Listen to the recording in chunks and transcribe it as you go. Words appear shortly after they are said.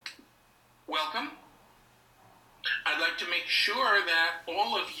welcome. I'd like to make sure that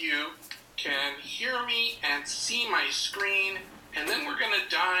all of you can hear me and see my screen, and then we're going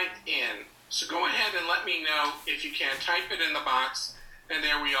to dive in. So go ahead and let me know if you can. Type it in the box, and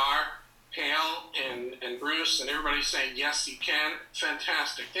there we are. Hale and Bruce and everybody saying, yes, you can.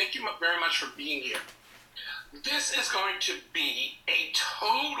 Fantastic. Thank you very much for being here. This is going to be a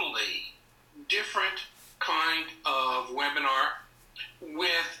totally different kind of webinar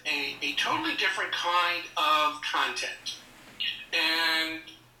with a totally different kind of content. And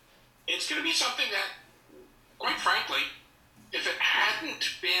it's going to be something that, quite frankly, if it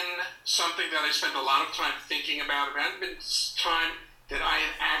hadn't been something that I spent a lot of time thinking about, if it hadn't been time that I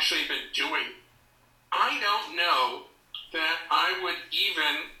had actually been doing, I don't know that I would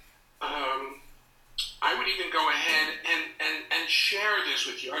even go ahead and share this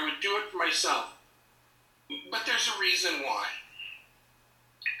with you. I would do it for myself. But there's a reason why.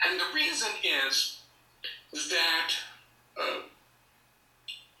 And the reason is that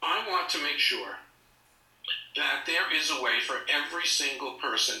I want to make sure that there is a way for every single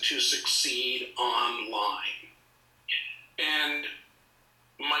person to succeed online. And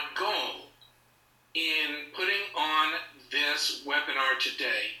my goal in putting on this webinar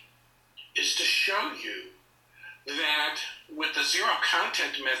today is to show you that with the zero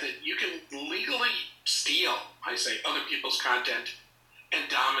content method, you can legally steal, I say, other people's content and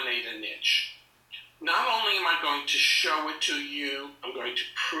dominate a niche. Not only am I going to show it to you, I'm going to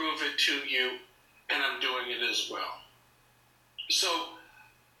prove it to you, and I'm doing it as well. So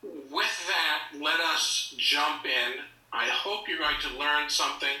with that, let us jump in. I hope you're going to learn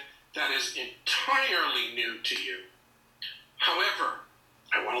something that is entirely new to you. However,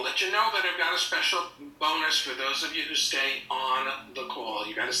 I want to let you know that I've got a special bonus for those of you who stay on the call.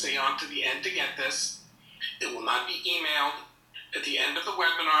 You got to stay on to the end to get this. It will not be emailed. At the end of the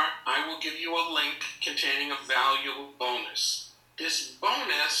webinar, I will give you a link containing a valuable bonus. This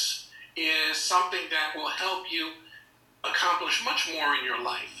bonus is something that will help you accomplish much more in your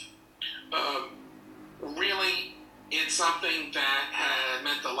life. Really, it's something that has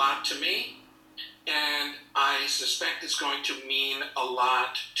meant a lot to me, and I suspect it's going to mean a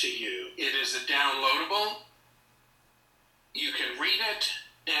lot to you. It is a downloadable. You can read it,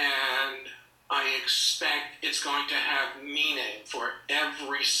 and I expect it's going to have meaning for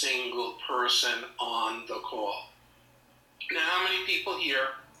every single person on the call. Now, how many people here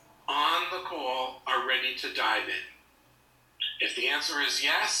on the call are ready to dive in? If the answer is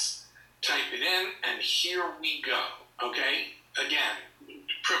yes, type it in, and here we go, okay? Again,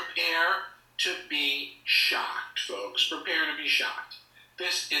 prepare to be shocked, folks. Prepare to be shocked.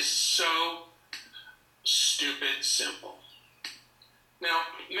 This is so stupid simple. Now,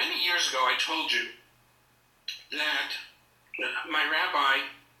 many years ago, I told you that my rabbi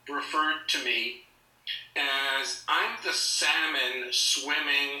referred to me as I'm the salmon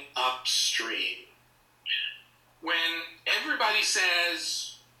swimming upstream. When everybody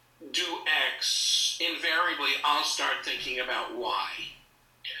says do X, invariably I'll start thinking about Y.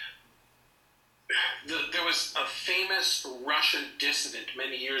 There was a famous Russian dissident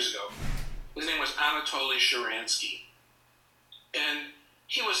many years ago. His name was Anatoly Sharansky. And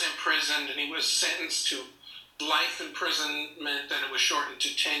he was imprisoned, and he was sentenced to life imprisonment, and it was shortened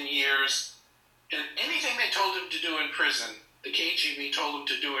to 10 years. And anything they told him to do in prison, the KGB told him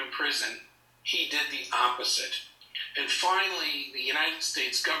to do in prison, he did the opposite. And finally, the United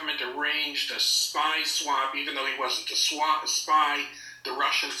States government arranged a spy swap, even though he wasn't a spy. The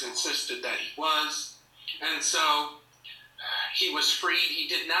Russians insisted that he was. And so he was freed. He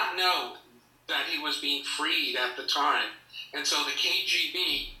did not know that he was being freed at the time. And so the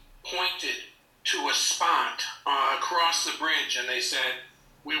KGB pointed to a spot across the bridge, and they said,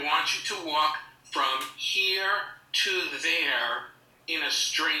 we want you to walk from here to there in a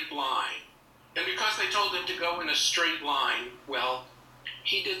straight line. And because they told him to go in a straight line, well,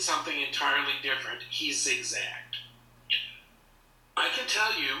 he did something entirely different. He zigzagged. I can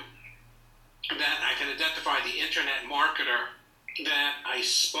tell you that I can identify the internet marketer that I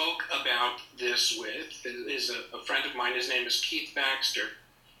spoke about this with. It is a friend of mine. His name is Keith Baxter.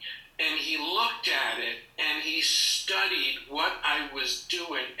 And he looked at it, and he studied what I was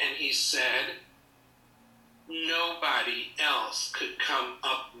doing, and he said, nobody else could come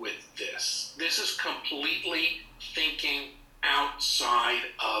up with this. This is completely thinking outside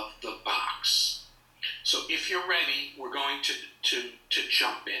of the box. So if you're ready, we're going to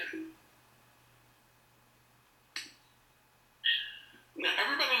jump in. Now,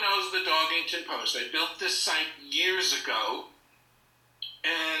 everybody knows the Dogington Post. I built this site years ago,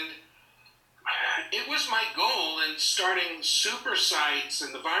 and It was my goal in starting super sites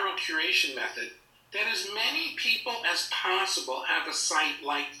and the viral curation method that as many people as possible have a site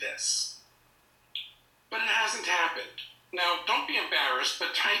like this. But it hasn't happened. Now, don't be embarrassed,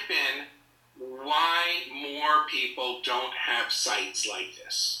 but type in why more people don't have sites like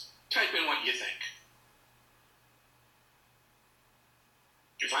this. Type in what you think.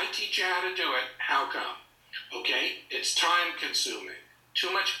 If I teach you how to do it, how come? Okay, it's time consuming. Too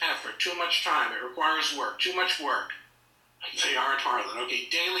much effort, too much time. It requires work, too much work. They aren't Harlan. Okay,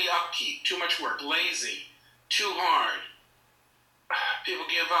 daily upkeep, too much work. Lazy, too hard. People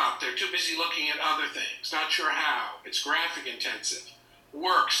give up. They're too busy looking at other things, not sure how. It's graphic intensive.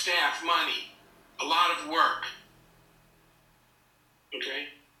 Work, staff, money, a lot of work. Okay?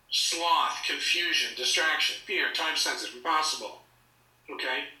 Sloth, confusion, distraction, fear, time sensitive, impossible.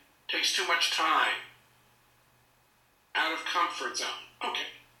 Okay? Takes too much time. Out of comfort zone. Okay.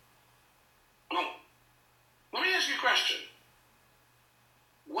 Well, let me ask you a question.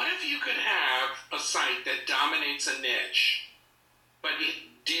 What if you could have a site that dominates a niche, but it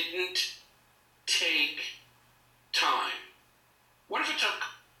didn't take time? What if it took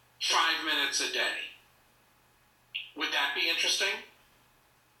 5 minutes a day? Would that be interesting?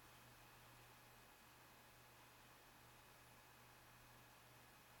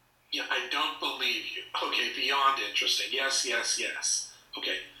 Yeah, I don't believe you. Okay, beyond interesting. Yes, yes, yes.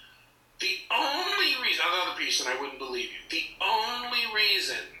 Okay. The only reason, another piece, and I wouldn't believe you, the only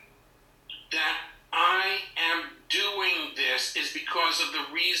reason that I am doing this is because of the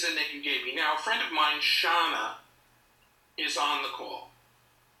reason that you gave me. Now, a friend of mine, Shauna, is on the call.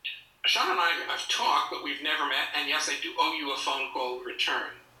 Shauna and I have talked, but we've never met, and yes, I do owe you a phone call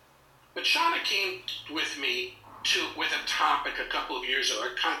return. But Shauna came with me with a topic a couple of years ago,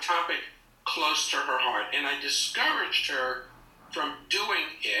 a topic close to her heart, and I discouraged her from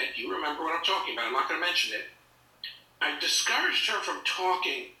doing it. You remember what I'm talking about. I'm not going to mention it. I discouraged her from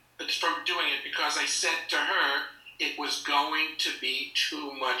doing it because I said to her it was going to be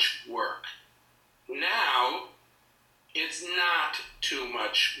too much work. Now, it's not too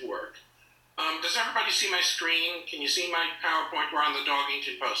much work. Does everybody see my screen? Can you see my PowerPoint? We're on the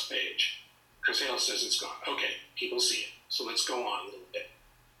Dogington Post page. Because Hale says it's gone. Okay, people see it. So let's go on a little bit.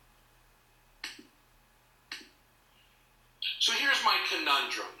 So here's my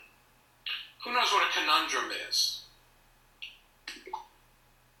conundrum. Who knows what a conundrum is?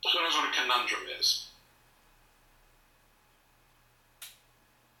 Who knows what a conundrum is?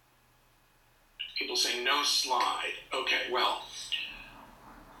 People say no slide. Okay, well,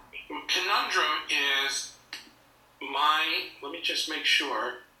 conundrum is let me just make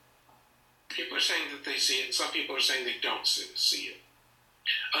sure. People are saying that they see it, and some people are saying they don't see it.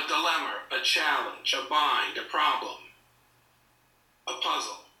 A dilemma, a challenge, a bind, a problem, a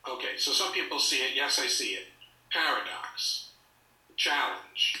puzzle. Okay, so some people see it. Yes, I see it. Paradox,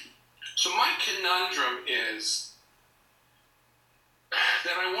 challenge. So my conundrum is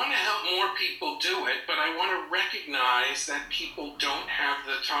that I want to help more people do it, but I want to recognize that people don't have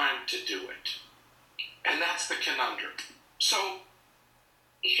the time to do it. And that's the conundrum. So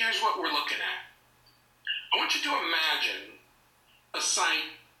here's what we're looking at. I want you to imagine a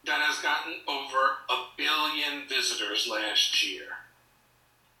site that has gotten over 1 billion visitors last year.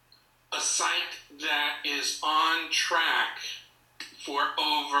 A site that is on track for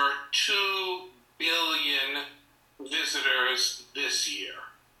over 2 billion visitors this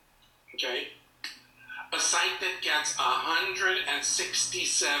year. Okay? A site that gets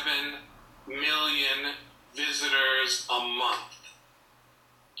 167 million visitors a month.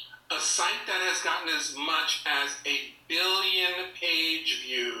 A site that has gotten as much as 1 billion page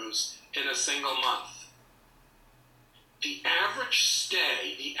views in a single month. The average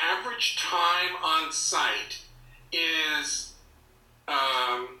time on site is,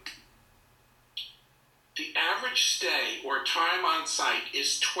 the average stay or time on site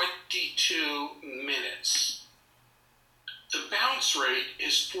is 22 minutes. The bounce rate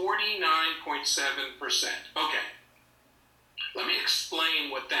is 49.7%. Okay. Let me explain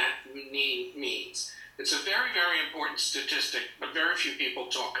what that means. It's a very, very important statistic, but very few people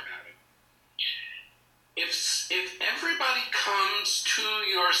talk about it. If everybody comes to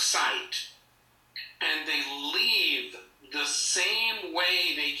your site and they leave the same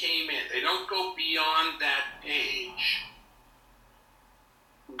way they came in, they don't go beyond that page,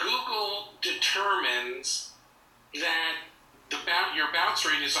 Google determines that your bounce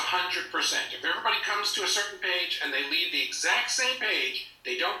rate is 100%. If everybody comes to a certain page and they leave the exact same page,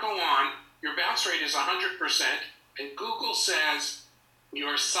 they don't go on, your bounce rate is 100%, and Google says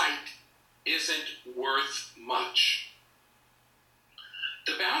your site isn't worth much.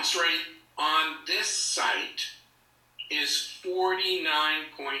 The bounce rate on this site is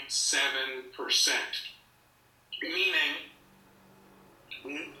 49.7%, meaning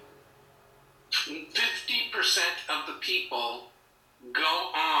 50% of the people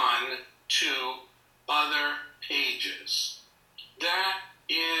go on to other pages. That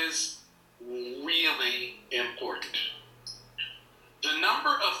is really important. The number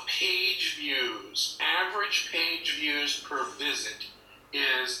of page views, average page views per visit,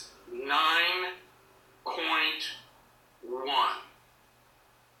 is 9.1.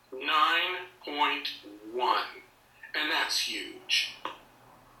 9.1. And that's huge.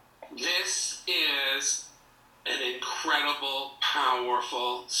 This is an incredible,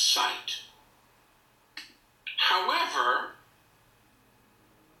 powerful site. However,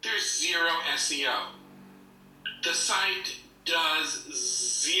 there's zero SEO. The site does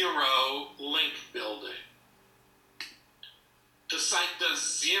zero link building. The site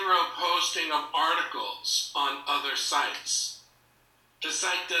does zero posting of articles on other sites. The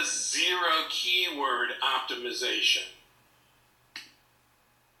site does zero keyword optimization.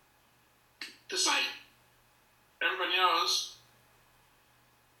 The site, everybody knows,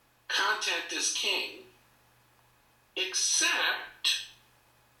 content is king, except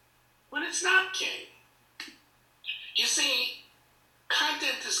when it's not king. You see,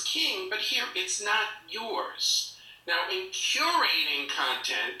 content is king, but here it's not yours. Now, in curating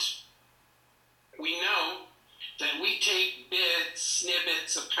content, we know that we take bits,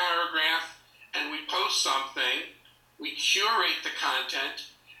 snippets, a paragraph, and we post something, we curate the content,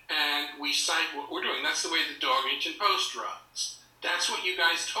 and we cite what we're doing. That's the way the dog ancient post runs. That's what you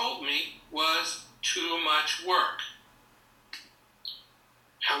guys told me was too much work.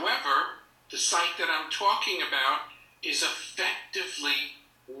 However, the site that I'm talking about is effectively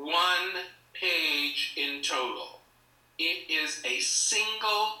one page in total. It is a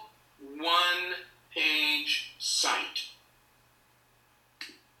single one-page site.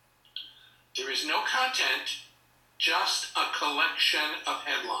 There is no content, just a collection of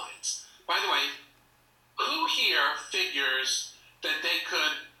headlines. By the way, who here figures that they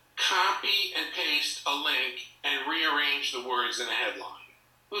could copy and paste a link and rearrange the words in a headline?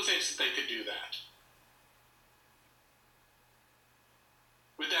 Who thinks that they could do that?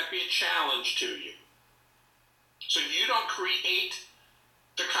 Would that be a challenge to you? So you don't create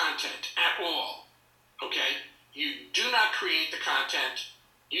the content at all, okay? You do not create the content,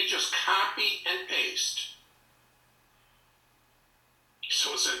 you just copy and paste.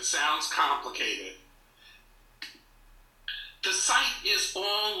 So it sounds complicated. The site is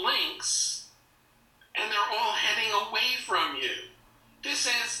all links, and they're all heading away from you. This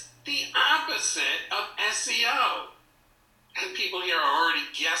is the opposite of SEO. And people here are already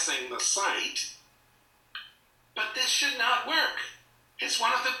guessing the site. But this should not work. It's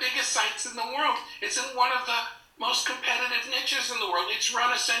one of the biggest sites in the world. It's in one of the most competitive niches in the world. It's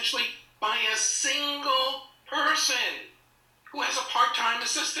run essentially by a single person who has a part-time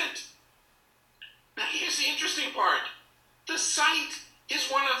assistant. Now here's the interesting part. The site is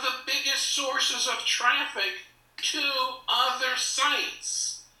one of the biggest sources of traffic to other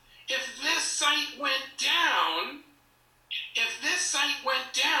sites. If this site went down,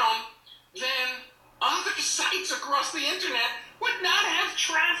 then other sites across the internet would not have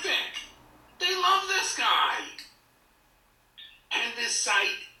traffic. They love this guy. And this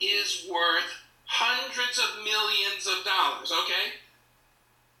site is worth hundreds of millions of dollars, okay?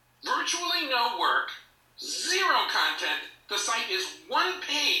 Virtually no work, zero content. The site is one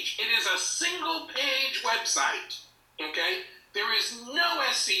page. It is a single page website, okay? There is no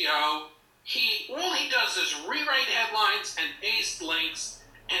SEO. All he does is rewrite headlines and paste links,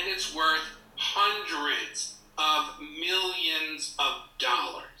 and it's worth hundreds of millions of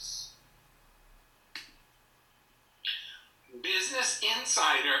dollars. Business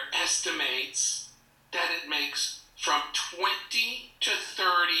Insider estimates that it makes from $20 to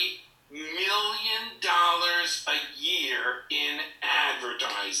 $30 million a year in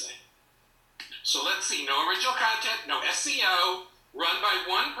advertising. So let's see, no original content, no SEO, run by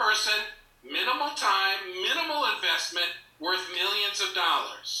one person, minimal time, minimal investment, worth millions of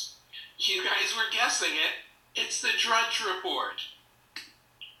dollars. You guys were guessing it. It's the Drudge Report.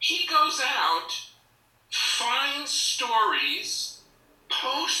 He goes out, finds stories,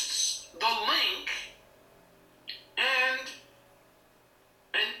 posts the link, and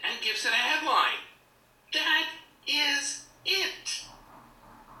gives it a headline. That is it.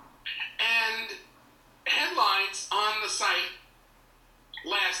 And headlines on the site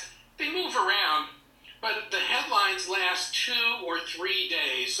they move around, but the headlines last 2 or 3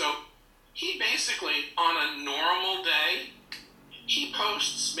 days. So he basically, on a normal day, he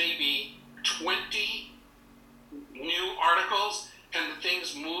posts maybe 20 new articles and the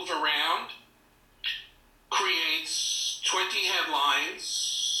things move around, creates 20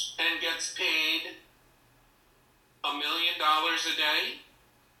 headlines, and gets paid $1 million a day.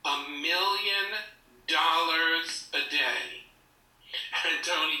 $1 million a day. And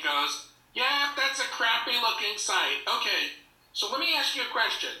Tony goes, yeah, that's a crappy looking site. Okay, so let me ask you a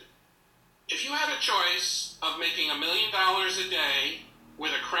question. If you had a choice of making $1 million a day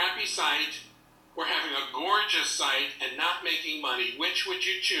with a crappy site or having a gorgeous site and not making money, which would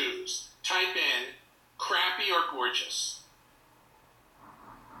you choose? Type in crappy or gorgeous.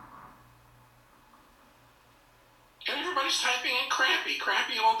 And everybody's typing in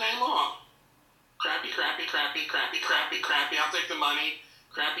crappy all day long. Crappy, I'll take the money.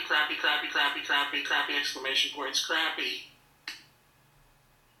 Crappy, exclamation points, crappy.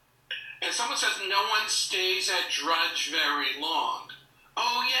 And someone says, no one stays at Drudge very long.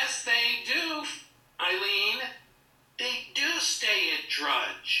 Oh, yes, they do, Eileen. They do stay at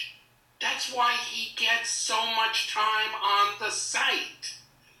Drudge. That's why he gets so much time on the site.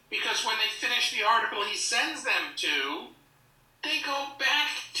 Because when they finish the article he sends them to, they go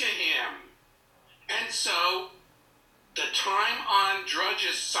back to him. And so, the time on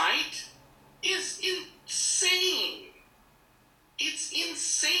Drudge's site is insane. It's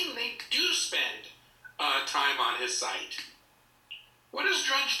insane. They do spend time on his site. What does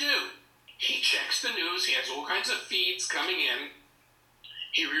Drudge do? He checks the news. He has all kinds of feeds coming in.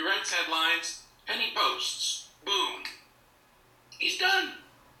 He rewrites headlines, and he posts. Boom. He's done.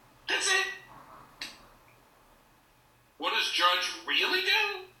 That's it. What does Drudge really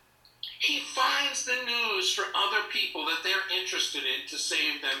do? He finds the news for other people that they're interested in to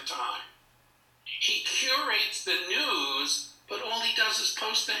save them time. He curates the news, but all he does is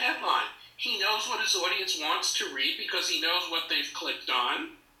post the headline. He knows what his audience wants to read because he knows what they've clicked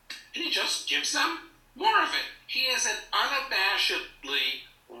on, and he just gives them more of it. He is an unabashedly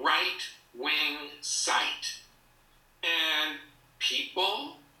right-wing site. And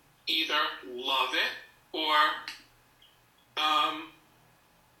people either love it or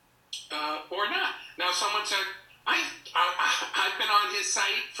not. Now, someone said, I've been on his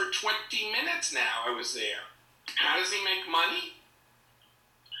site for 20 minutes now. I was there. How does he make money?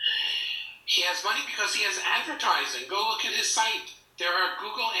 He has money because he has advertising. Go look at his site. There are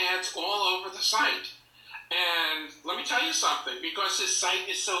Google ads all over the site. And let me tell you something. Because his site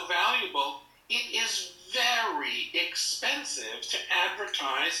is so valuable, it is very expensive to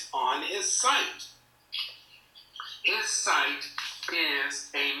advertise on his site. His site is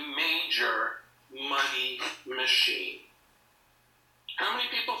a major money machine. How many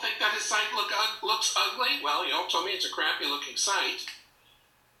people think that his site looks ugly? Well, you all told me it's a crappy looking site.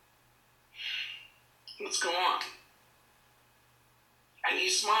 Let's go on. And he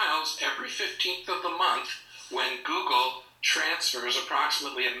smiles every 15th of the month when Google transfers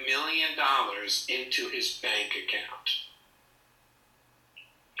approximately $1 million into his bank account.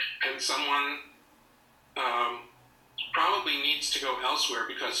 And someone probably needs to go elsewhere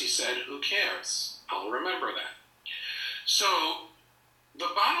because he said, who cares? I'll remember that. So, the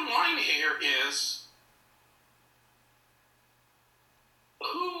bottom line here is,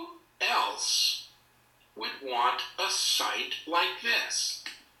 who else would want a site like this?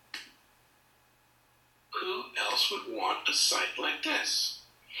 Who else would want a site like this?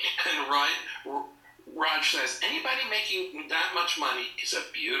 And Raj says, anybody making that much money is a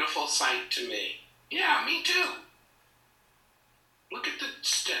beautiful sight to me. Yeah, me too. Look at the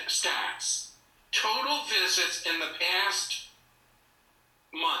stats. Total visits in the past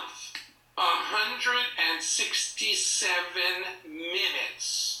month, 167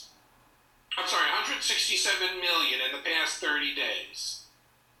 minutes. I'm sorry, 167 million in the past 30 days.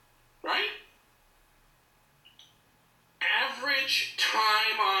 Right? Average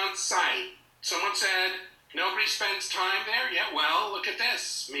time on site. Someone said, nobody spends time there? Yeah, well, look at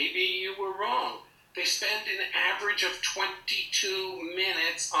this. Maybe you were wrong. They spend an average of 22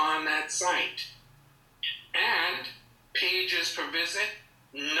 minutes on that site. And pages per visit,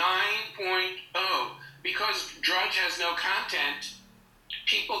 9.0. Because Drudge has no content,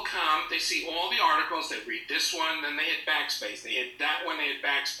 people come, they see all the articles, they read this one, then they hit backspace. They hit that one, they hit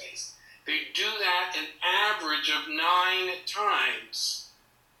backspace. They do that an average of 9 times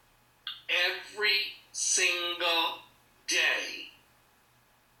every single day.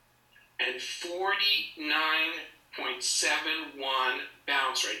 And 49.71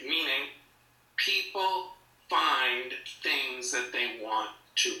 bounce rate, meaning people find things that they want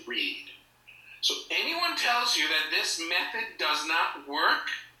to read. So anyone tells you that this method does not work,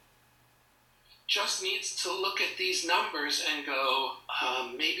 just needs to look at these numbers and go,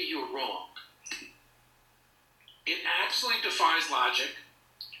 maybe you're wrong. It absolutely defies logic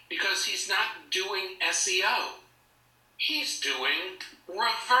because he's not doing SEO. He's doing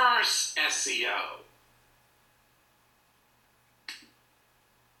reverse SEO.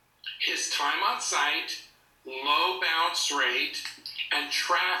 His time on site, low bounce rate, and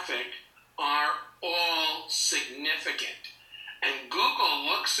traffic are all significant. And Google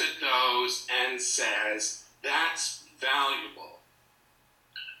looks at those and says, that's valuable.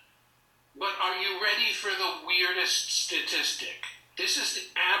 But are you ready for the weirdest statistic? This is the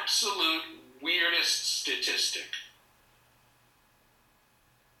absolute weirdest statistic.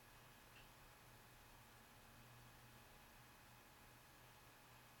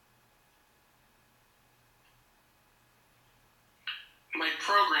 My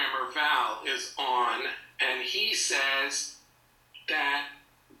programmer, Val, is on, and he says that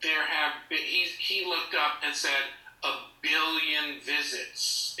he looked up and said 1 billion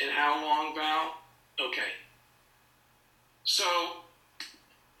visits. In how long, Val? Okay. So,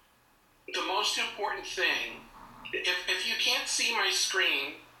 the most important thing, if you can't see my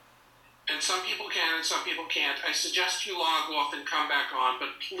screen, and some people can and some people can't, I suggest you log off and come back on,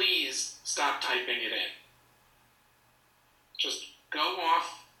 but please stop typing it in. Just go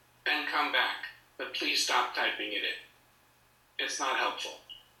off and come back, but please stop typing it in. It's not helpful.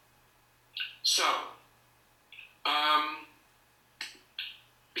 So,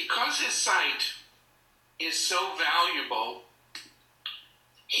 because his site is so valuable,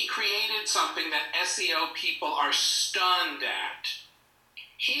 he created something that SEO people are stunned at.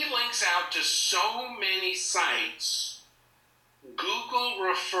 He links out to so many sites, Google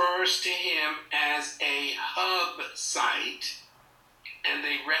refers to him as a hub site, and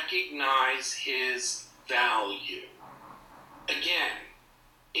they recognize his value. Again,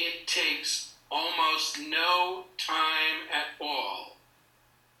 it takes almost no time at all.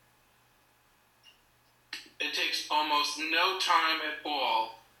 It takes almost no time at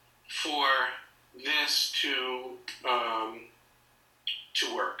all for this to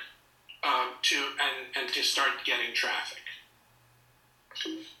work, and to start getting traffic.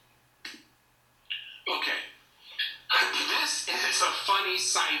 Okay, this is a funny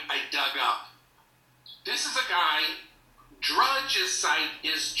site I dug up. This is a guy. Drudge's site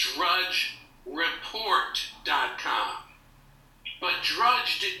is drudgereport.com. But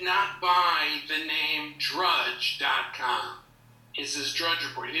Drudge did not buy the name drudge.com. It's his Drudge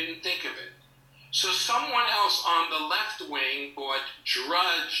Report. He didn't think of it. So someone else on the left wing bought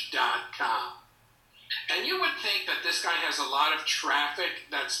drudge.com. And you would think that this guy has a lot of traffic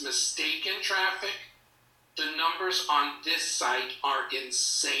that's mistaken traffic. The numbers on this site are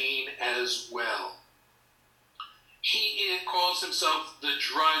insane as well. He calls himself the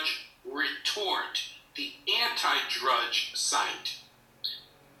Drudge Retort, the anti-drudge site.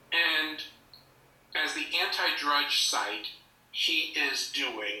 And as the anti-drudge site, he is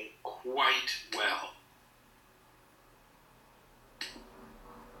doing quite well.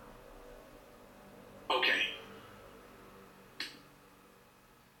 Okay.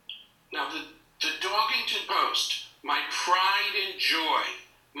 Now the Dogington Post, my pride and joy,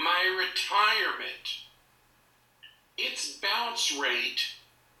 my retirement, its bounce rate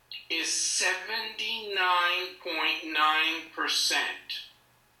is 79.9%.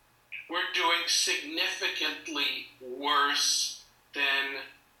 We're doing significantly worse than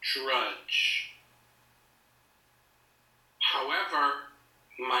Drudge. However,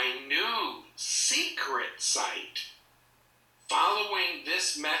 my new secret site, following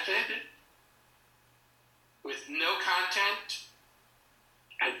this method, with no content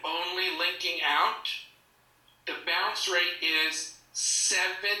and only linking out, the bounce rate is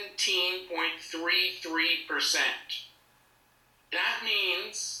 17.33%. That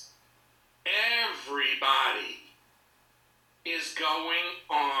means everybody is going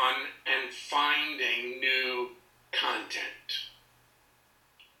on and finding new content.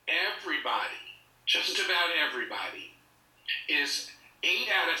 Everybody, just about everybody, is 8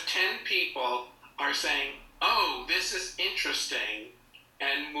 out of 10 people are saying, oh, this is interesting,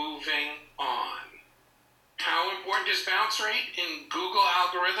 and moving on. How important is bounce rate in Google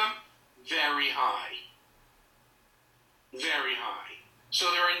algorithm? Very high. Very high.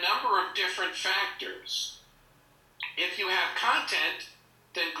 So there are a number of different factors. If you have content,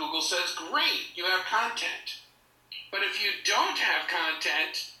 then Google says, great, you have content. But if you don't have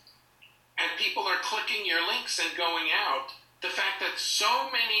content, and people are clicking your links and going out, the fact that so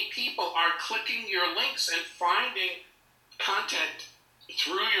many people are clicking your links and finding content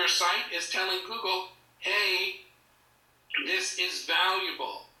through your site is telling Google, hey, this is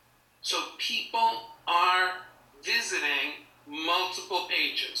valuable. So people are visiting multiple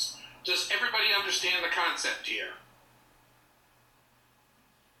pages. Does everybody understand the concept here?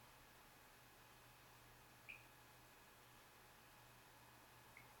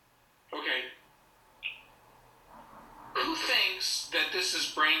 Okay. Who thinks that this is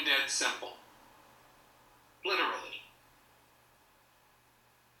brain dead simple? Literally.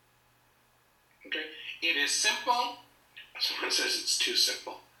 Okay. It is simple. Someone says it's too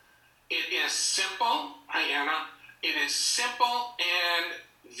simple. It is simple. Hi, Anna. It is simple,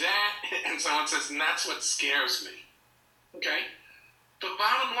 and someone says, and that's what scares me. Okay? The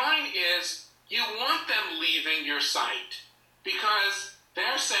bottom line is you want them leaving your site because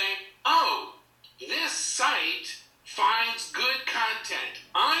they're saying, oh, this site finds good content.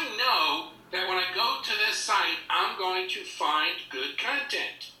 I know that when I go to this site, I'm going to find good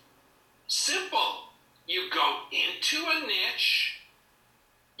content. Simple. You go into a niche,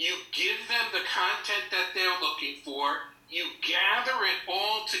 you give them the content that they're looking for, you gather it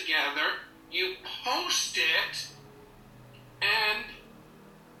all together, you post it, and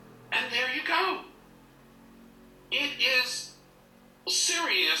there you go. It is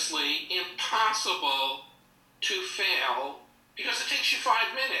seriously impossible to fail because it takes you 5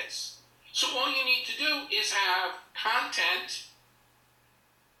 minutes. So all you need to do is have content,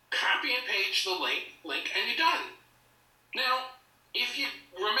 copy and paste the link, and you're done. Now, if you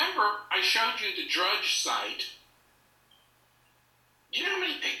remember, I showed you the Drudge site. Do you know how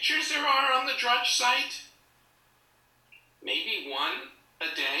many pictures there are on the Drudge site? Maybe 1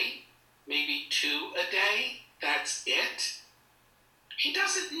 a day, maybe 2 a day. That's it. He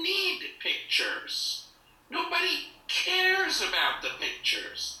doesn't need pictures. Nobody cares about the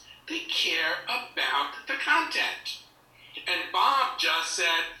pictures. They care about the content. And Bob just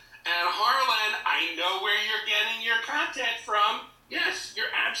said, and Harlan, I know where you're getting your content from. Yes,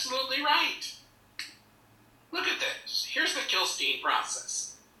 you're absolutely right. Look at this. Here's the Kilstein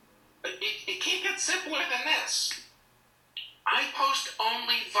process. It can't get simpler than this. I post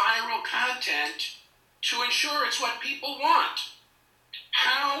only viral content to ensure it's what people want.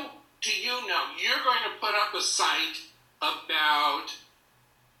 How do you know? You're going to put up a site about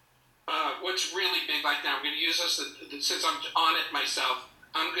what's really big like now. I'm going to use this, since I'm on it myself,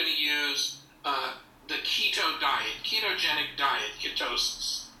 I'm going to use the keto diet, ketogenic diet,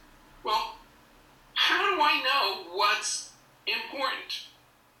 ketosis. Well, how do I know what's important?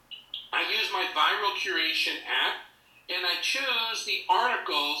 I use my viral curation app, and I choose the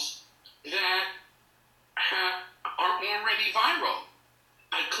articles that are already viral.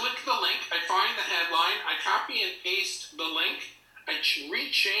 I click the link, I find the headline, I copy and paste the link, I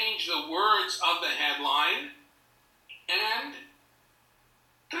rechange the words of the headline, and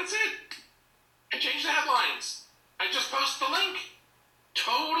that's it. I change the headlines. I just post the link.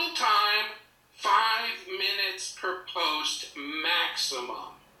 Total time, 5 minutes per post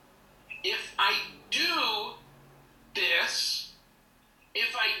maximum. If I do this,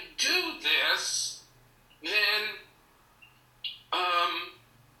 then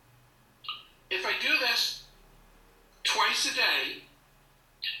if I do this twice a day,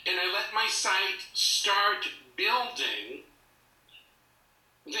 and I let my site start building,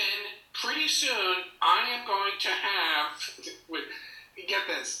 then pretty soon I am going to have, get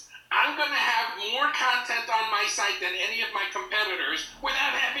this, I'm going to have more content on my site than any of my competitors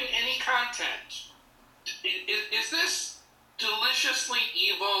without having any content. Is this deliciously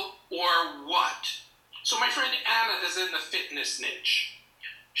evil or what? So my friend Anna is in the fitness niche.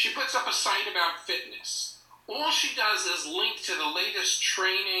 She puts up a site about fitness. All she does is link to the latest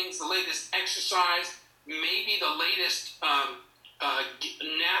trainings, the latest exercise, maybe the latest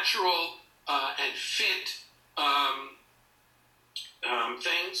natural and fit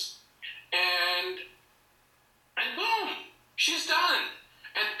things, and boom, she's done.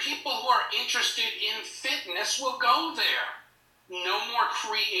 And people who are interested in fitness will go there. No more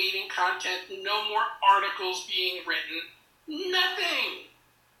creating content, no more articles being written, nothing.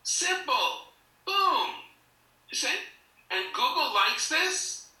 Simple. Boom. You see? And Google likes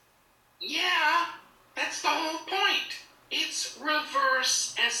this? Yeah, that's the whole point. It's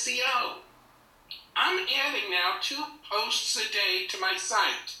reverse SEO. I'm adding now 2 posts a day to my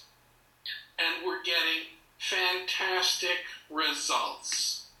site, and we're getting fantastic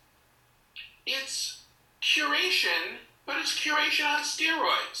results. It's curation, but it's curation on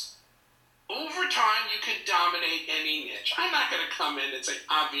steroids. Over time, you can dominate any niche. I'm not going to come in and say,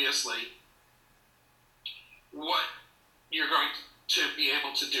 obviously, what you're going to be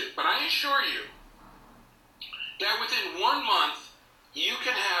able to do. But I assure you that within 1 month, you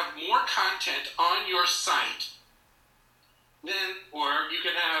can have more content on your site or you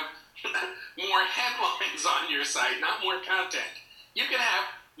can have more headlines on your site, not more content. You can have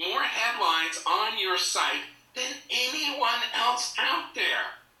more headlines on your site than anyone else out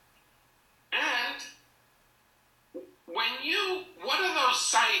there. And what are those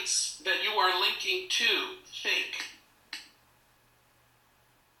sites that you are linking to think?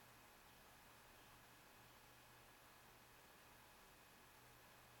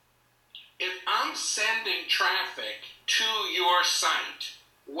 If I'm sending traffic to your site,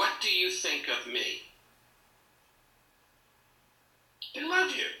 what do you think of me? They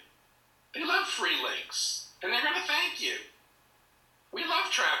love you. They love free links, and they're going to thank you. We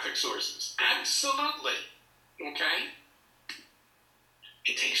love traffic sources, absolutely, okay?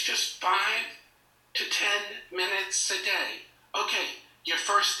 It takes just 5 to 10 minutes a day. Okay, your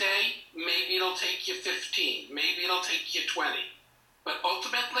first day, maybe it'll take you 15, maybe it'll take you 20. But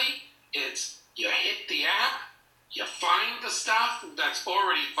ultimately, it's you hit the app, you find the stuff that's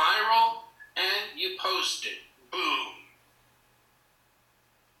already viral, and you post it. Boom.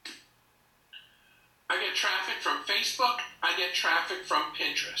 I get traffic from Facebook, I get traffic from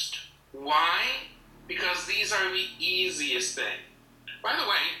Pinterest. Why? Because these are the easiest thing. By the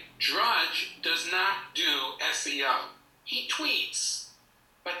way, Drudge does not do SEO. He tweets,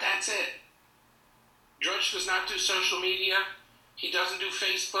 but that's it. Drudge does not do social media. He doesn't do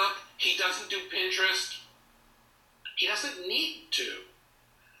Facebook. He doesn't do Pinterest. He doesn't need to.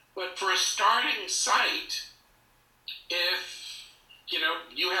 But for a starting site, if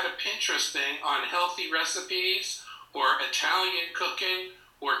you had a Pinterest thing on healthy recipes or Italian cooking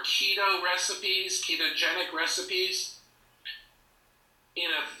or keto recipes, ketogenic recipes,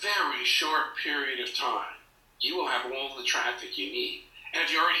 in a very short period of time, you will have all the traffic you need. And if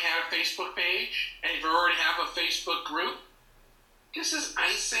you already have a Facebook page, and if you already have a Facebook group, this is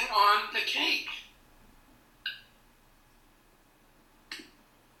icing on the cake.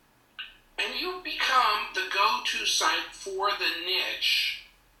 And you become the go-to site for the niche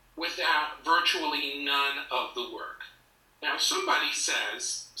without virtually none of the work. Now, somebody said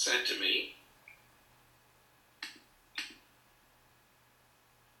to me,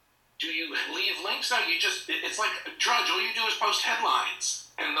 do you leave links? No, it's like Drudge, all you do is post headlines,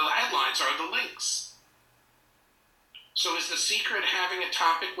 and the headlines are the links. So is the secret having a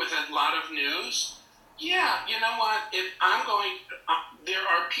topic with a lot of news? Yeah, you know what? There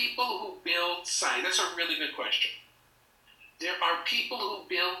are people who build sites. That's a really good question. There are people who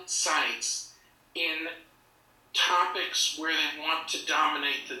build sites in topics where they want to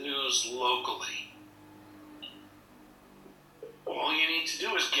dominate the news locally. All you need to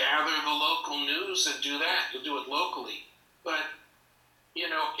do is gather the local news and do that. You'll do it locally. But,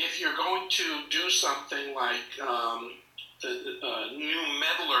 if you're going to do something like the new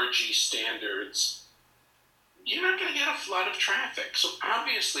metallurgy standards, you're not going to get a flood of traffic. So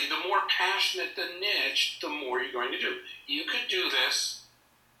obviously, the more passionate the niche, the more you're going to do. You could do this,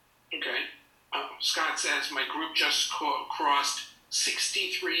 okay? Scott says, my group just crossed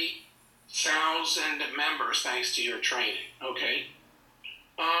 63,000 members thanks to your training, okay?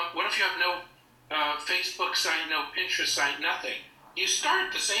 What if you have no Facebook site, no Pinterest site, nothing? You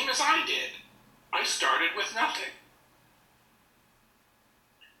start the same as I did. I started with nothing.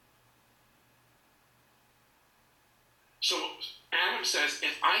 So Adam says,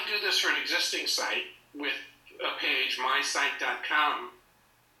 if I do this for an existing site with a page, mysite.com,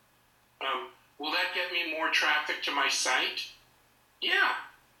 will that get me more traffic to my site? Yeah.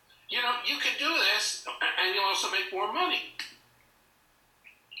 You can do this, and you'll also make more money.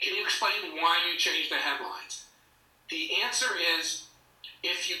 Can you explain why you changed the headlines? The answer is,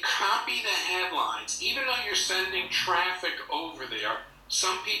 if you copy the headlines, even though you're sending traffic over there,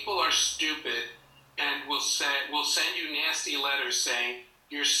 some people are stupid and will send you nasty letters saying,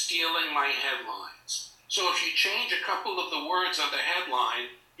 you're stealing my headlines. So if you change a couple of the words of the headline,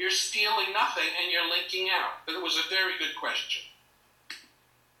 you're stealing nothing and you're linking out. It was a very good question.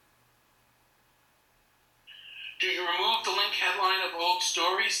 Do you remove the link headline of old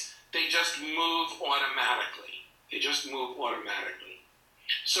stories? They just move automatically.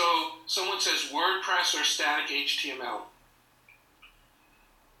 So someone says WordPress or static HTML.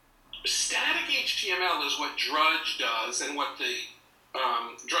 Static HTML is what Drudge does and what the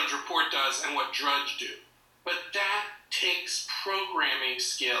Drudge Report does and what Drudge do. But that takes programming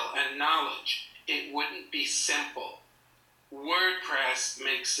skill and knowledge. It wouldn't be simple. WordPress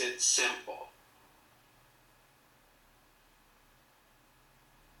makes it simple.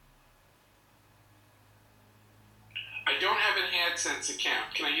 I don't have an AdSense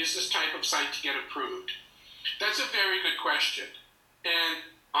account. Can I use this type of site to get approved? That's a very good question. And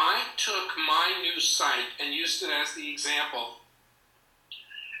I took my new site and used it as the example.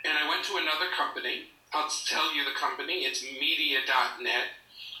 And I went to another company. I'll tell you the company. It's media.net.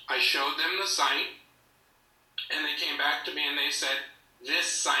 I showed them the site, and they came back to me and they said, this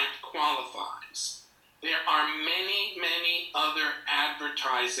site qualifies. There are many, many other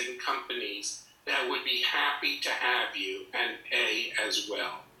advertising companies that would be happy to have you and pay as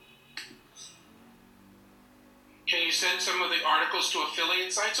well. Can you send some of the articles to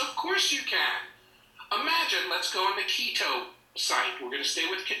affiliate sites? Of course you can. Imagine, let's go on the keto site. We're going to stay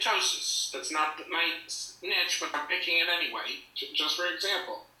with ketosis. That's not my niche, but I'm picking it anyway, just for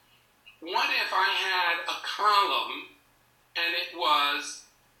example. What if I had a column and it was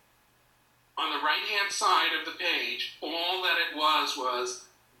on the right-hand side of the page, all that it was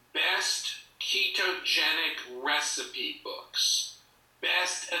best ketogenic recipe books,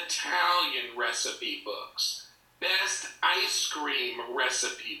 best Italian recipe books, best ice cream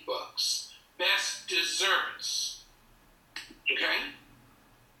recipe books, best desserts. Okay?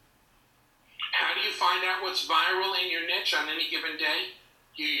 How do you find out what's viral in your niche on any given day?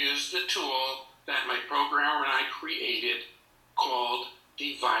 You use the tool that my programmer and I created called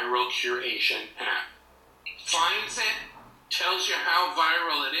the Viral Curation app. Finds it, tells you how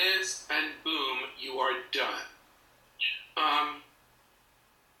viral it is, and boom, you are done.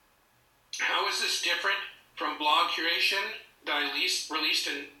 How is this different from blog curation that I released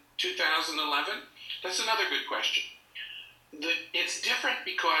in 2011? That's another good question. It's different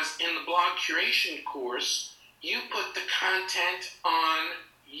because in the blog curation course, you put the content on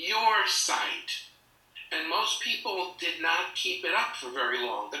your site. And most people did not keep it up for very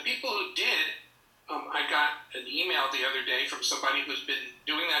long. The people who did, I got an email the other day from somebody who's been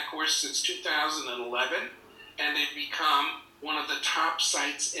doing that course since 2011, and they've become one of the top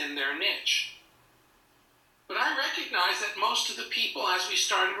sites in their niche. But I recognize that most of the people, as we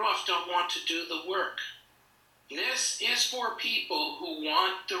started off, don't want to do the work. This is for people who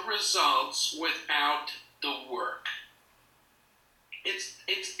want the results without the work.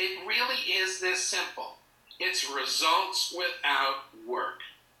 It really is this simple. It's results without work.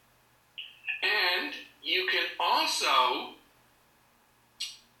 And you can also,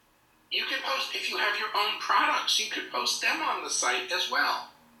 post, if you have your own products, you can post them on the site as well.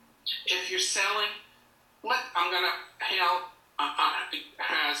 If you're selling, Hale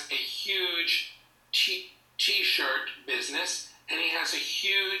has a huge t-shirt business, and he has a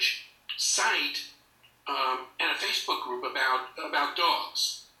huge site and a Facebook group about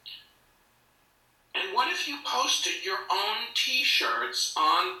dogs. And what if you posted your own t-shirts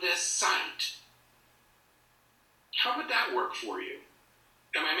on this site? How would that work for you?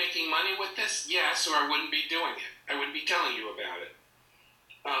 Am I making money with this? Yes, or I wouldn't be doing it. I wouldn't be telling you about it.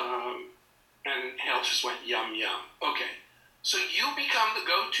 And Hale just went yum yum. Okay, so you become the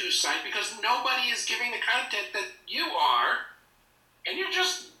go-to site because nobody is giving the content that you are, and you're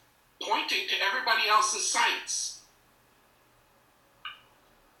just pointing to everybody else's sites.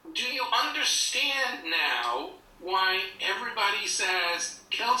 Do you understand now why everybody says,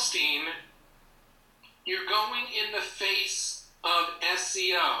 Kelstein, you're going in the face of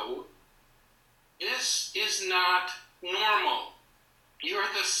SEO? This is not normal. You're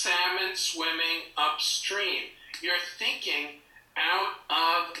the salmon swimming upstream. You're thinking out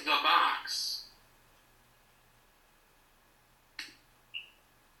of the box.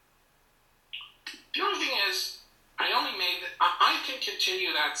 The only thing is, I can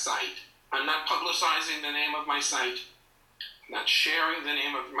continue that site. I'm not publicizing the name of my site. I'm not sharing the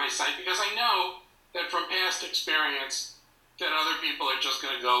name of my site because I know that from past experience that other people are just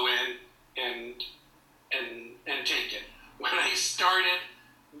going to go in and take it. When I started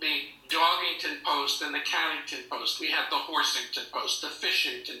the Doggington Post and the Caddington Post, we had the Horsington Post, the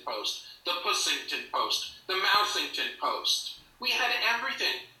Fishington Post, the Pussington Post, the Mouthington Post. We had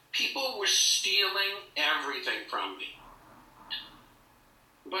everything. People were stealing everything from me.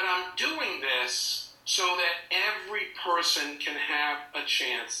 But I'm doing this so that every person can have a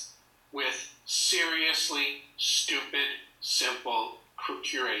chance with seriously stupid, simple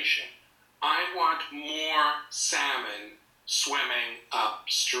curation. I want more salmon swimming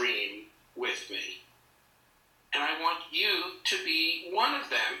upstream with me. And I want you to be one of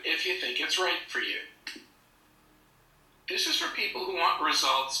them if you think it's right for you. This is for people who want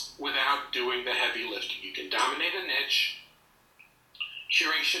results without doing the heavy lifting. You can dominate a niche.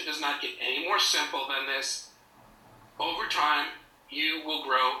 Curation does not get any more simple than this. Over time, you will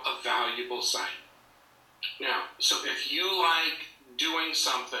grow a valuable site. Now, so if you like doing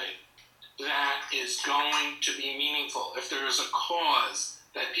something that is going to be meaningful, if there is a cause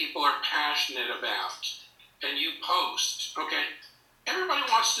that people are passionate about, and you post, okay, everybody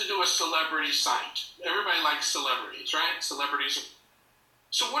wants to do a celebrity site. Everybody likes celebrities, right? Celebrities.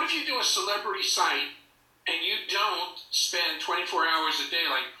 So what if you do a celebrity site And you don't spend 24 hours a day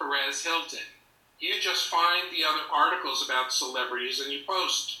like Perez Hilton. You just find the other articles about celebrities and you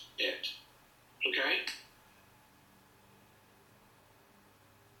post it. Okay?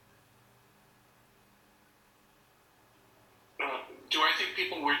 Do I think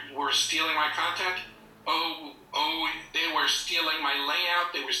people were stealing my content? They were stealing my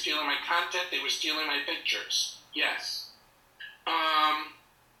layout, they were stealing my content, they were stealing my pictures. Yes.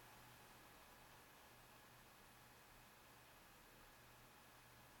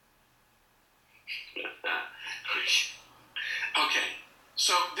 Okay,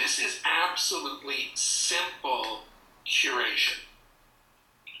 so this is absolutely simple curation.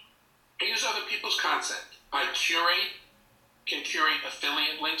 I use other people's content. I can curate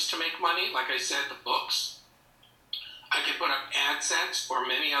affiliate links to make money, like I said, the books. I can put up AdSense or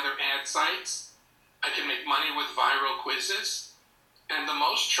many other ad sites. I can make money with viral quizzes. And the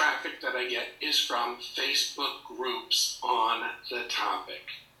most traffic that I get is from Facebook groups on the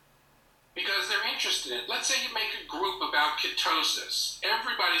topic. Because they're interested in it. Let's say you make a group about ketosis.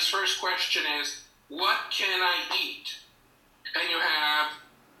 Everybody's first question is, what can I eat? And you have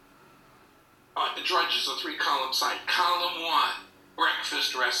the Drudge is a 3-column site. Column 1,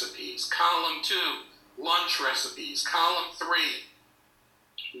 breakfast recipes. Column 2, lunch recipes. Column 3,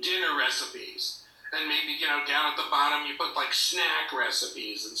 dinner recipes. And maybe, down at the bottom you put like snack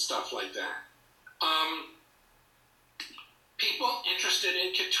recipes and stuff like that. People interested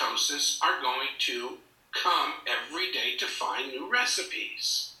in ketosis are going to come every day to find new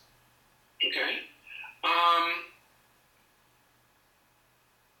recipes. Okay?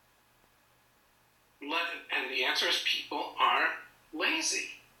 And the answer is people are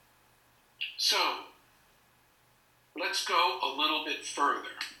lazy. So, let's go a little bit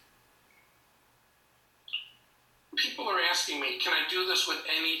further. People are asking me, can I do this with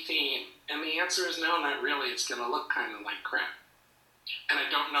any theme? And the answer is no, not really. It's going to look kind of like crap. And I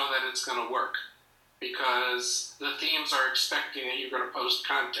don't know that it's going to work because the themes are expecting that you're going to post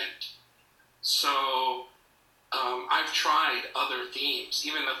content. So I've tried other themes,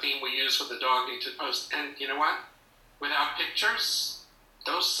 even the theme we use for the dog need to post. And you know what? Without pictures,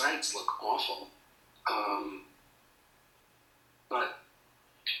 those sites look awful. But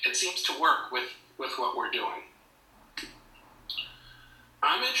it seems to work with what we're doing.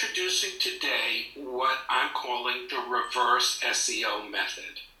 I'm introducing today what I'm calling the reverse SEO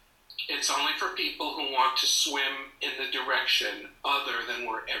method. It's only for people who want to swim in the direction other than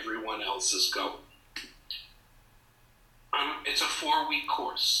where everyone else is going. It's a 4-week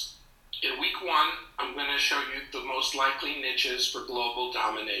course. In week 1, I'm going to show you the most likely niches for global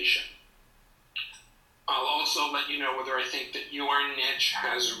domination. I'll also let you know whether I think that your niche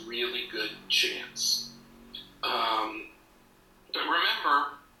has a really good chance. But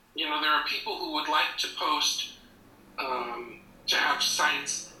remember, there are people who would like to post, to have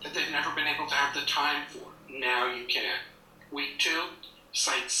sites that they've never been able to have the time for. Now you can. Week 2,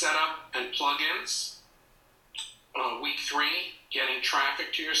 site setup and plugins. Week 3, getting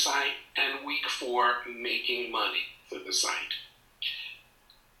traffic to your site. And week 4, making money for the site.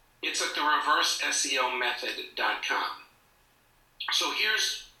 It's at the reverseSEOmethod.com. So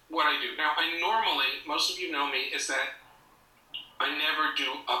here's what I do. Now, I normally, most of you know me, is that I never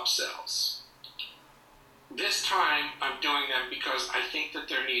do upsells. This time, I'm doing them because I think that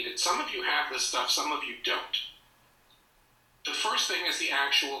they're needed. Some of you have this stuff, some of you don't. The first thing is the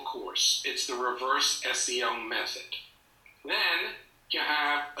actual course. It's the reverse SEO method. Then you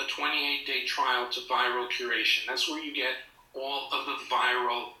have a 28-day trial to viral curation. That's where you get all of the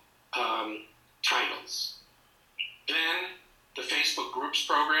viral titles. Then the Facebook groups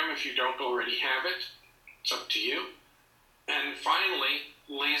program, if you don't already have it, it's up to you. And finally,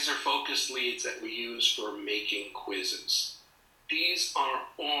 laser-focused leads that we use for making quizzes. These are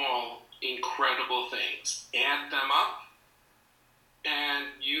all incredible things. Add them up, and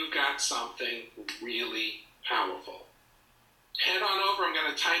you've got something really powerful. Head on over. I'm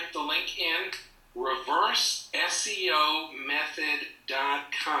going to type the link in,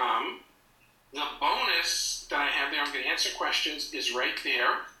 reverseSEOmethod.com. The bonus that I have there, I'm going to answer questions, is right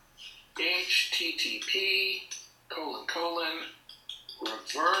there.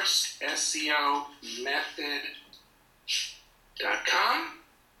 http://reverseSEOmethod.com.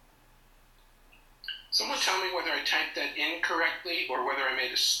 Someone tell me whether I typed that in correctly or whether I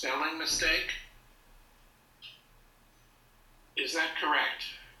made a spelling mistake. Is that correct?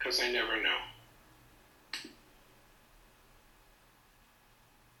 Because I never know.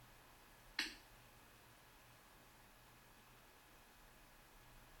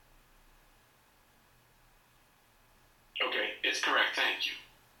 Okay, it's correct, thank you.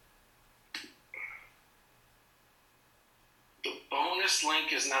 this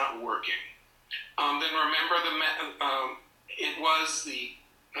link is not working. Then remember it was the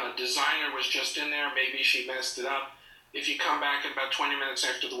designer was just in there. Maybe she messed it up. If you come back in about 20 minutes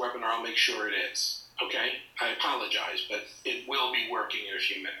after the webinar, I'll make sure it is. Okay? I apologize, but it will be working in a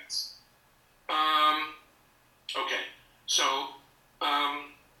few minutes. Okay, so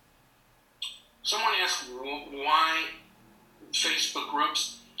someone asked why Facebook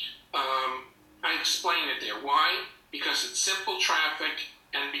groups. I explain it there. Why? Because it's simple traffic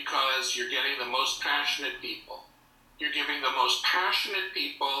and because you're getting the most passionate people. You're giving the most passionate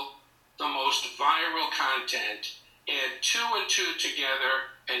people the most viral content. Add 2 and 2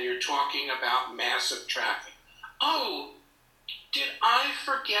 together and you're talking about massive traffic. Oh, did I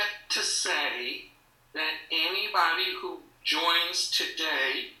forget to say that anybody who joins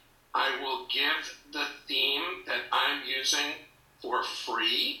today, I will give the theme that I'm using for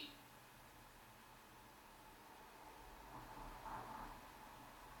free?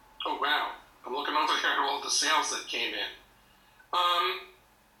 Oh, wow. I'm looking over here at all the sales that came in.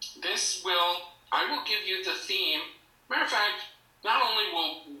 I will give you the theme. Matter of fact, not only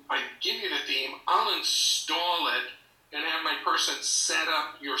will I give you the theme, I'll install it and have my person set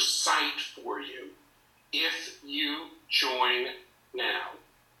up your site for you if you join now.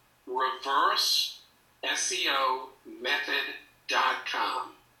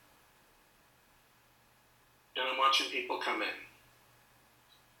 ReverseSEOmethod.com. And I'm watching people come in.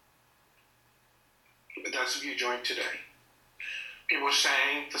 But that's if you joined today. People are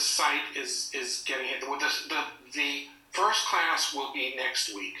saying the site is getting hit. The first class will be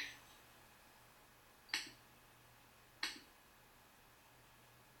next week.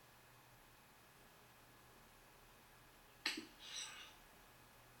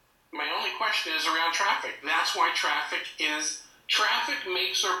 My only question is around traffic. That's why traffic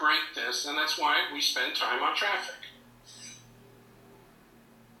makes or break this, and that's why we spend time on traffic.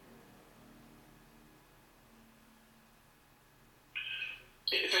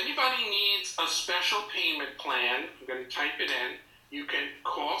 If anybody needs a special payment plan, I'm going to type it in. You can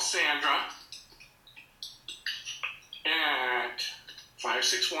call Sandra at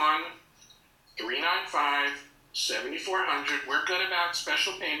 561-395-7400. We're good about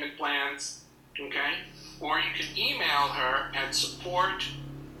special payment plans, okay? Or you can email her at support,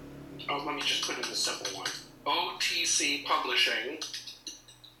 let me just put in the simple one, OTC Publishing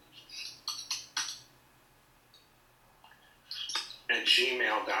at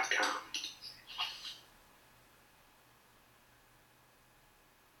gmail.com.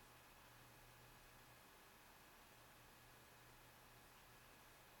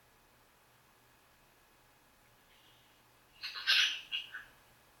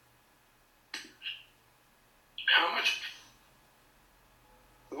 How much?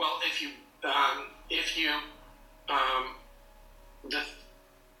 Well, if you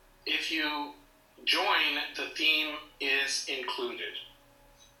join, the theme is included.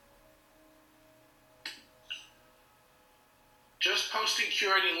 Just posting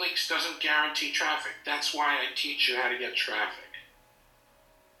curating links doesn't guarantee traffic. That's why I teach you how to get traffic.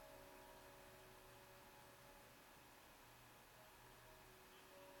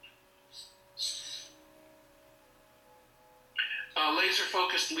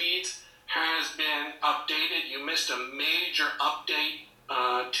 Laser-focused leads has been updated. You missed a major update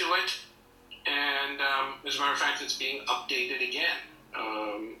to it. And as a matter of fact, it's being updated again.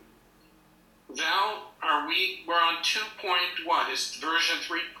 Val, we're on 2. What is version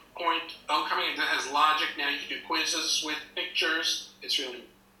 3.0 coming? That has logic now. You can do quizzes with pictures. It's really,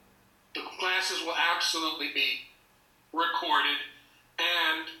 the classes will absolutely be recorded,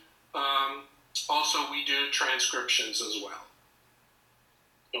 and also we do transcriptions as well.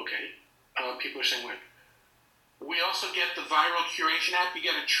 Okay, people are saying what? We also get the viral curation app. You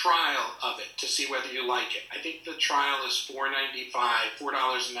get a trial of it to see whether you like it. I think the trial is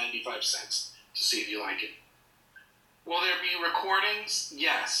 $4.95 to see if you like it. Will there be recordings?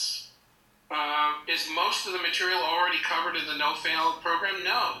 Yes. Is most of the material already covered in the no-fail program?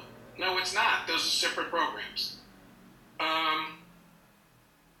 No. No, it's not. Those are separate programs.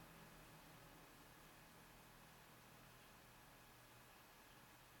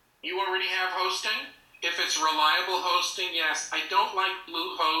 You already have hosting? If it's reliable hosting, yes. I don't like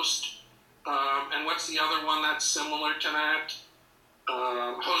Bluehost. And what's the other one that's similar to that?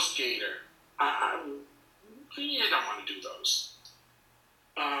 HostGator. You don't want to do those.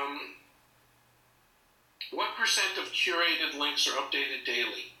 What percent of curated links are updated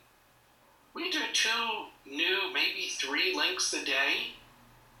daily? We do 2 new, maybe 3 links a day.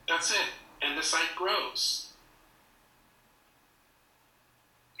 That's it. And the site grows.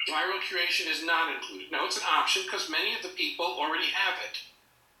 Viral curation is not included. No, it's an option because many of the people already have it.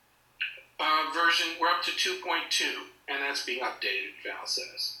 We're up to 2.2, and that's being updated, Val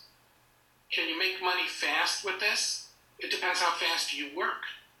says. Can you make money fast with this? It depends how fast you work.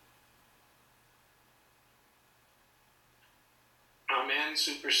 Amen,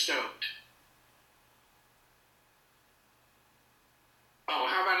 super stoked. Oh,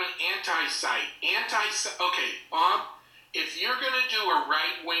 how about an anti-site? Okay, Bob, if you're going to do a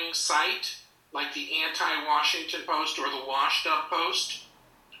right-wing site, like the anti-Washington Post or the washed-up Post,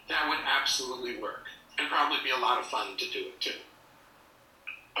 that would absolutely work, and probably be a lot of fun to do it, too.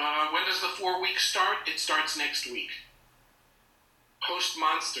 When does the 4 weeks start? It starts next week. Post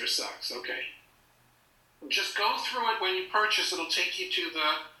Monster sucks, okay. Just go through it when you purchase. It'll take you to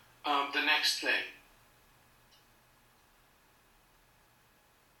the next thing.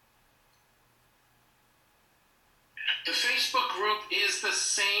 The Facebook group is the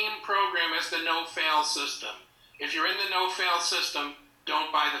same program as the no-fail system. If you're in the no-fail system,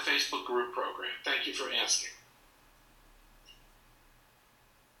 don't buy the Facebook group program. Thank you for asking.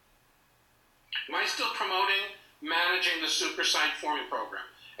 Am I still promoting managing the super site forming program?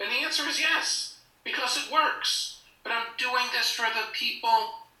 And the answer is yes, because it works. But I'm doing this for the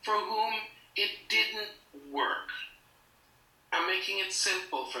people for whom it didn't work. I'm making it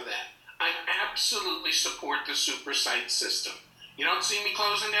simple for them. I absolutely support the super site system. You don't see me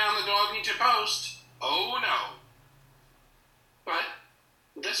closing down the Dog Eat Post. Oh no. But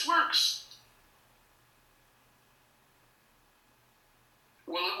this works.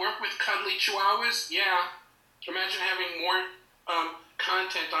 Will it work with cuddly chihuahuas? Yeah. Imagine having more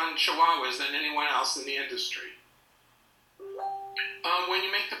content on chihuahuas than anyone else in the industry. When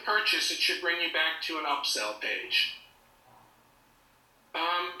you make the purchase, it should bring you back to an upsell page.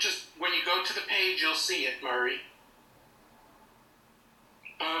 Just when you go to the page, you'll see it, Murray.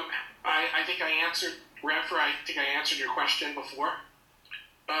 I think I answered, Refer, I think I answered your question before.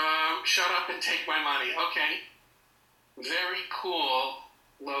 Shut up and take my money. Okay. Very cool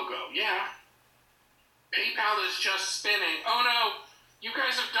logo. Yeah. PayPal is just spinning. Oh no, you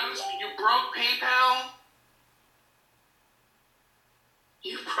guys have done this. You broke PayPal?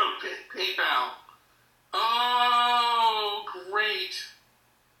 You broke PayPal. Oh, great.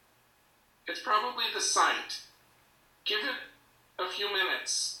 It's probably the site. Give it a few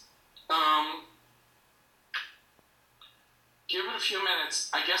minutes. Give it a few minutes.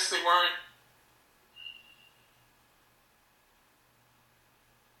 I guess they weren't.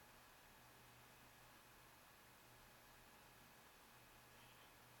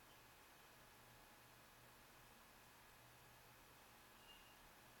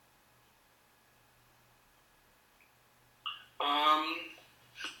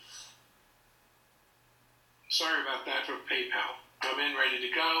 Sorry about that for PayPal. I'm in, ready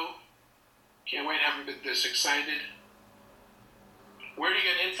to go. Can't wait, haven't been this excited. Where do you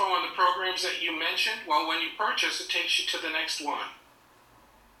get info on the programs that you mentioned? Well, when you purchase, it takes you to the next one.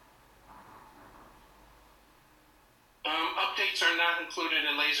 Updates are not included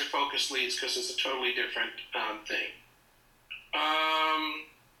in laser focus leads because it's a totally different thing.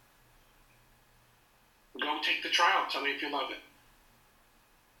 Go take the trial. Tell me if you love it.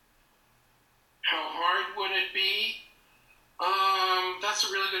 How hard would it be? That's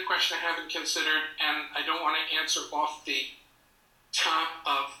a really good question I haven't considered, and I don't want to answer off the top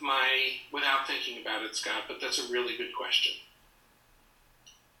of my, without thinking about it, Scott, but that's a really good question.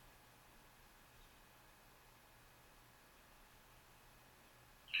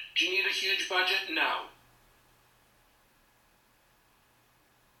 Do you need a huge budget? No.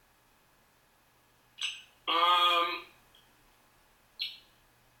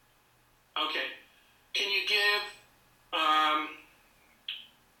 Okay. Can you give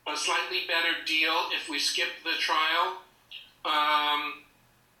a slightly better deal if we skip the trial?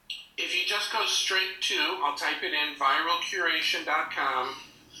 If you just go straight to, I'll type it in, viralcuration.com,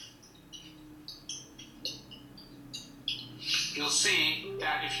 you'll see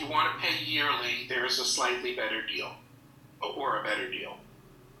that if you want to pay yearly, there's a slightly better deal, or a better deal.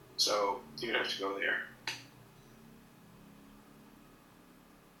 So you'd have to go there.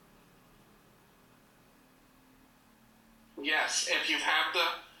 Yes, if you have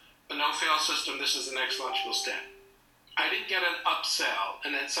the no-fail system, this is the next logical step. I didn't get an upsell,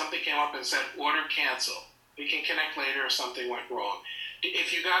 and then something came up and said, order cancel. We can connect later if something went wrong.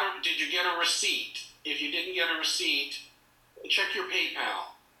 Did you get a receipt? If you didn't get a receipt, check your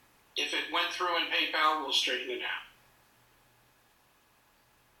PayPal. If it went through in PayPal, we'll straighten it out.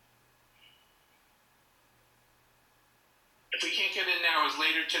 If we can't get in now, is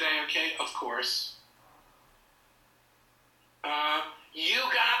later today okay? Of course. You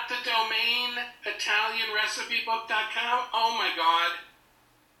got the domain ItalianRecipeBook.com? Oh my God.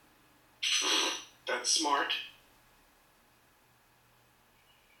 That's smart.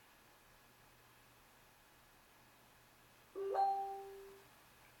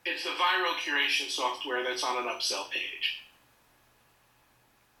 It's the viral curation software that's on an upsell page.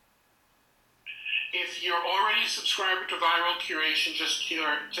 If you're already a subscriber to viral curation, just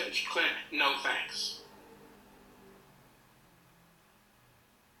click no thanks.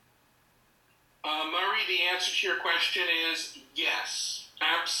 Murray, the answer to your question is yes,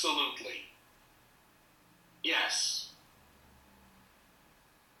 absolutely. Yes.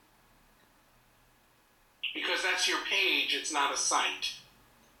 Because that's your page, it's not a site.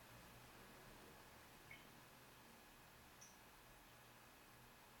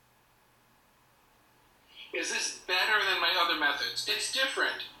 Is this better than my other methods? It's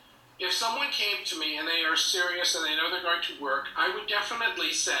different. If someone came to me and they are serious and they know they're going to work, I would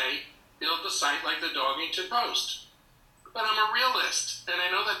definitely say, build the site like the Dogington Post. But I'm a realist, and I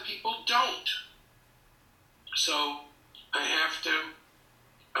know that people don't. So I have to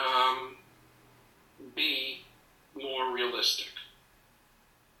be more realistic.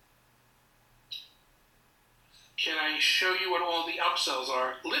 Can I show you what all the upsells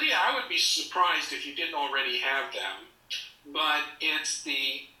are? Lydia, I would be surprised if you didn't already have them, but it's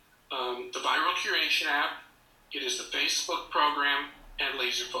the viral curation app, it is the Facebook program, and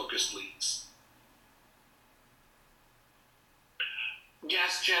laser focused leads.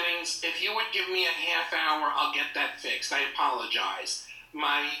 Yes, Jennings, if you would give me a half hour, I'll get that fixed. I apologize.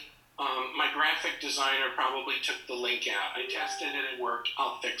 My graphic designer probably took the link out. I tested it, it worked.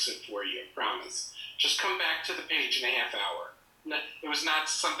 I'll fix it for you, I promise. Just come back to the page in a half hour. No, it was not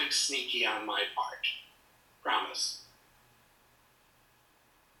something sneaky on my part. Promise.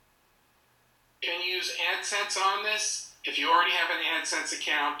 Can you use AdSense on this? If you already have an AdSense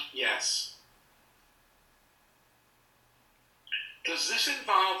account, yes. Does this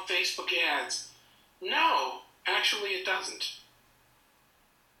involve Facebook ads? No, actually it doesn't.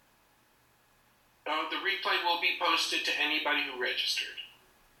 The replay will be posted to anybody who registered.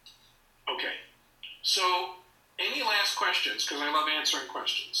 Okay, so any last questions? Because I love answering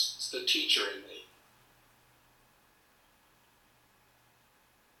questions. It's the teacher in me.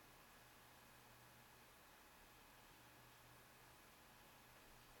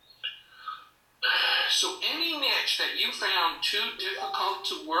 So any niche that you found too difficult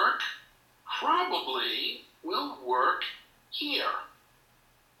to work probably will work here.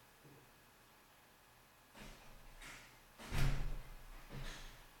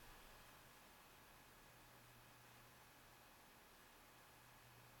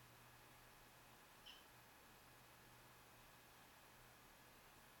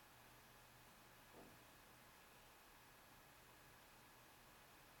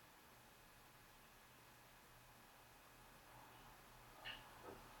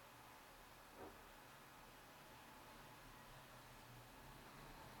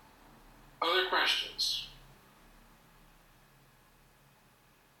 Other questions?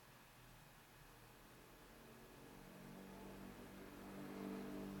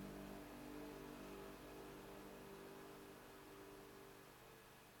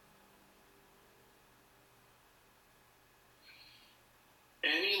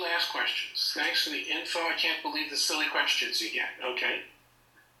 Any last questions? Thanks for the info. I can't believe the silly questions you get. Okay.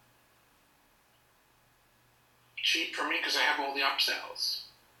 Cheap for me because I have all the upsells.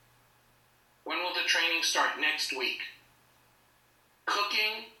 When will the training start? Next week.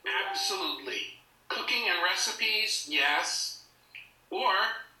 Cooking? Absolutely. Cooking and recipes? Yes. Or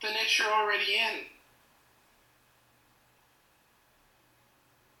the niche you're already in.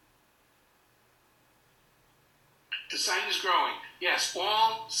 The site is growing. Yes,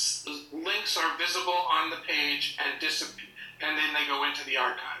 all links are visible on the page and disappear, and then they go into the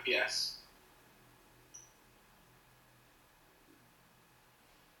archive. Yes.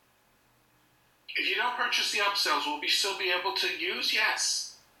 If you don't purchase the upsells, will we still be able to use?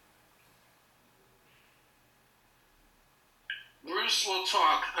 Yes. Bruce will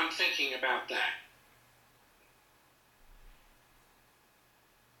talk. I'm thinking about that.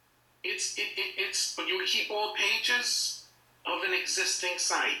 It's when you keep all pages of an existing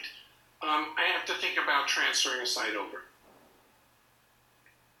site. I have to think about transferring a site over.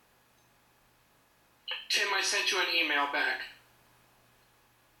 Tim, I sent you an email back.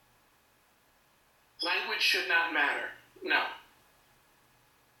 Language should not matter. No.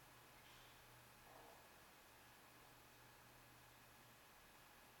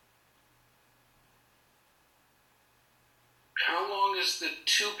 How long is the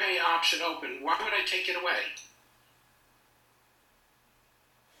to-pay option open? Why would I take it away?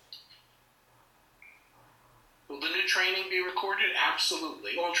 Will the new training be recorded?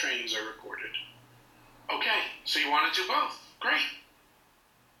 Absolutely. All trainings are recorded. Okay, so you want to do both. Great.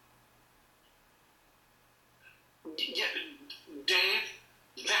 Yeah,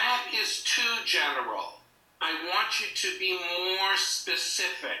 Dave, that is too general. I want you to be more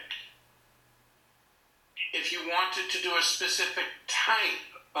specific. If you wanted to do a specific type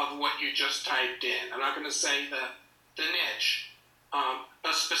of what you just typed in, I'm not going to say the niche,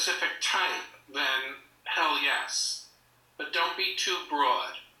 a specific type, then hell yes. But don't be too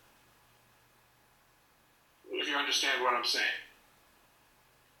broad, if you understand what I'm saying.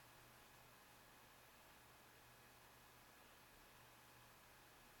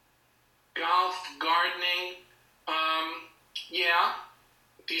 Golf, gardening, yeah,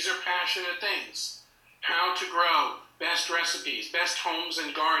 these are passionate things. How to grow, best recipes, best homes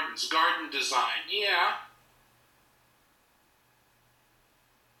and gardens, garden design, yeah.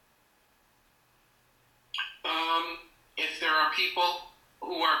 If there are people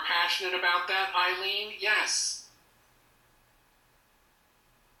who are passionate about that, Eileen, yes.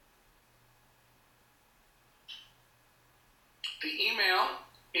 The email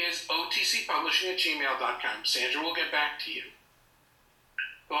is otcpublishing@gmail.com. Sandra will get back to you.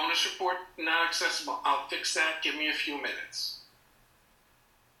 Bonus report not accessible. I'll fix that. Give me a few minutes.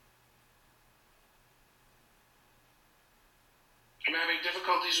 I'm having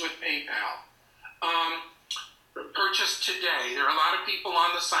difficulties with PayPal. Purchase today. There are a lot of people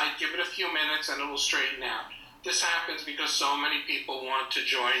on the site. Give it a few minutes and it will straighten out. This happens because so many people want to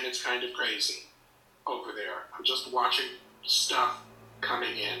join. It's kind of crazy over there. I'm just watching stuff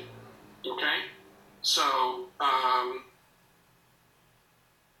coming in. Okay? So,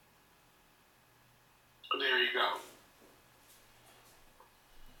 there you go.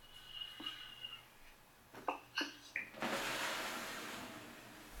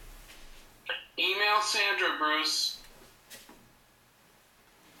 Email Sandra, Bruce.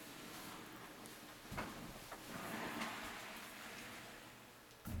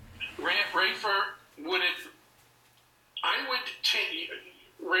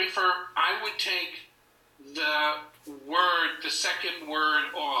 Rafer, I would take the second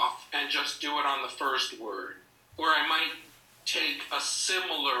word off and just do it on the first word. Or I might take a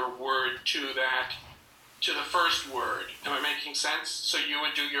similar word to the first word. Am I making sense? So you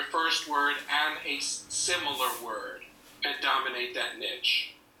would do your first word and a similar word and dominate that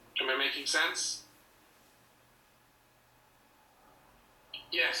niche. Am I making sense?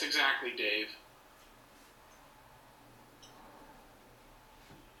 Yes, exactly, Dave.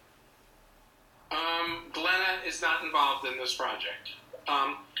 Glenna is not involved in this project.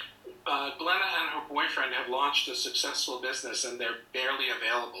 Glenna and her boyfriend have launched a successful business and they're barely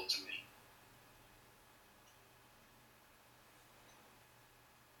available to me.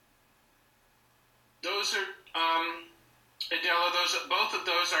 Those are, Adela, both of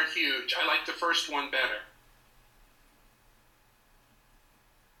those are huge. I like the first one better.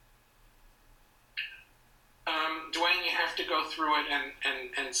 Dwayne, you have to go through it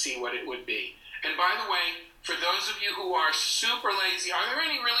and see what it would be. And by the way, for those of you who are super lazy, are there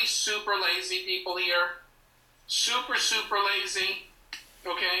any really super lazy people here? Super, super lazy?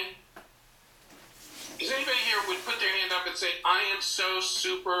 Okay? Does anybody here would put their hand up and say, I am so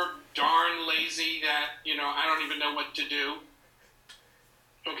super darn lazy that, I don't even know what to do?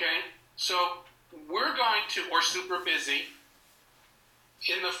 Okay? So we're going to, or super busy,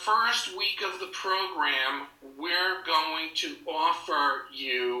 in the first week of the program, we're going to offer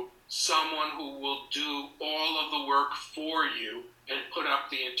you someone who will do all of the work for you and put up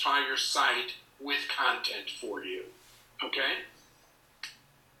the entire site with content for you. Okay?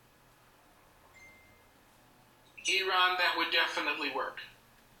 Iran, that would definitely work.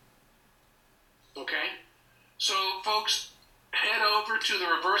 Okay? So, folks, head over to the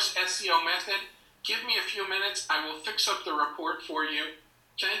reverse SEO method. Give me a few minutes. I will fix up the report for you.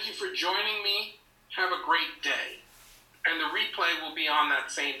 Thank you for joining me. Have a great day. And the replay will be on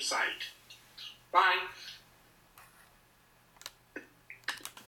that same site. Bye.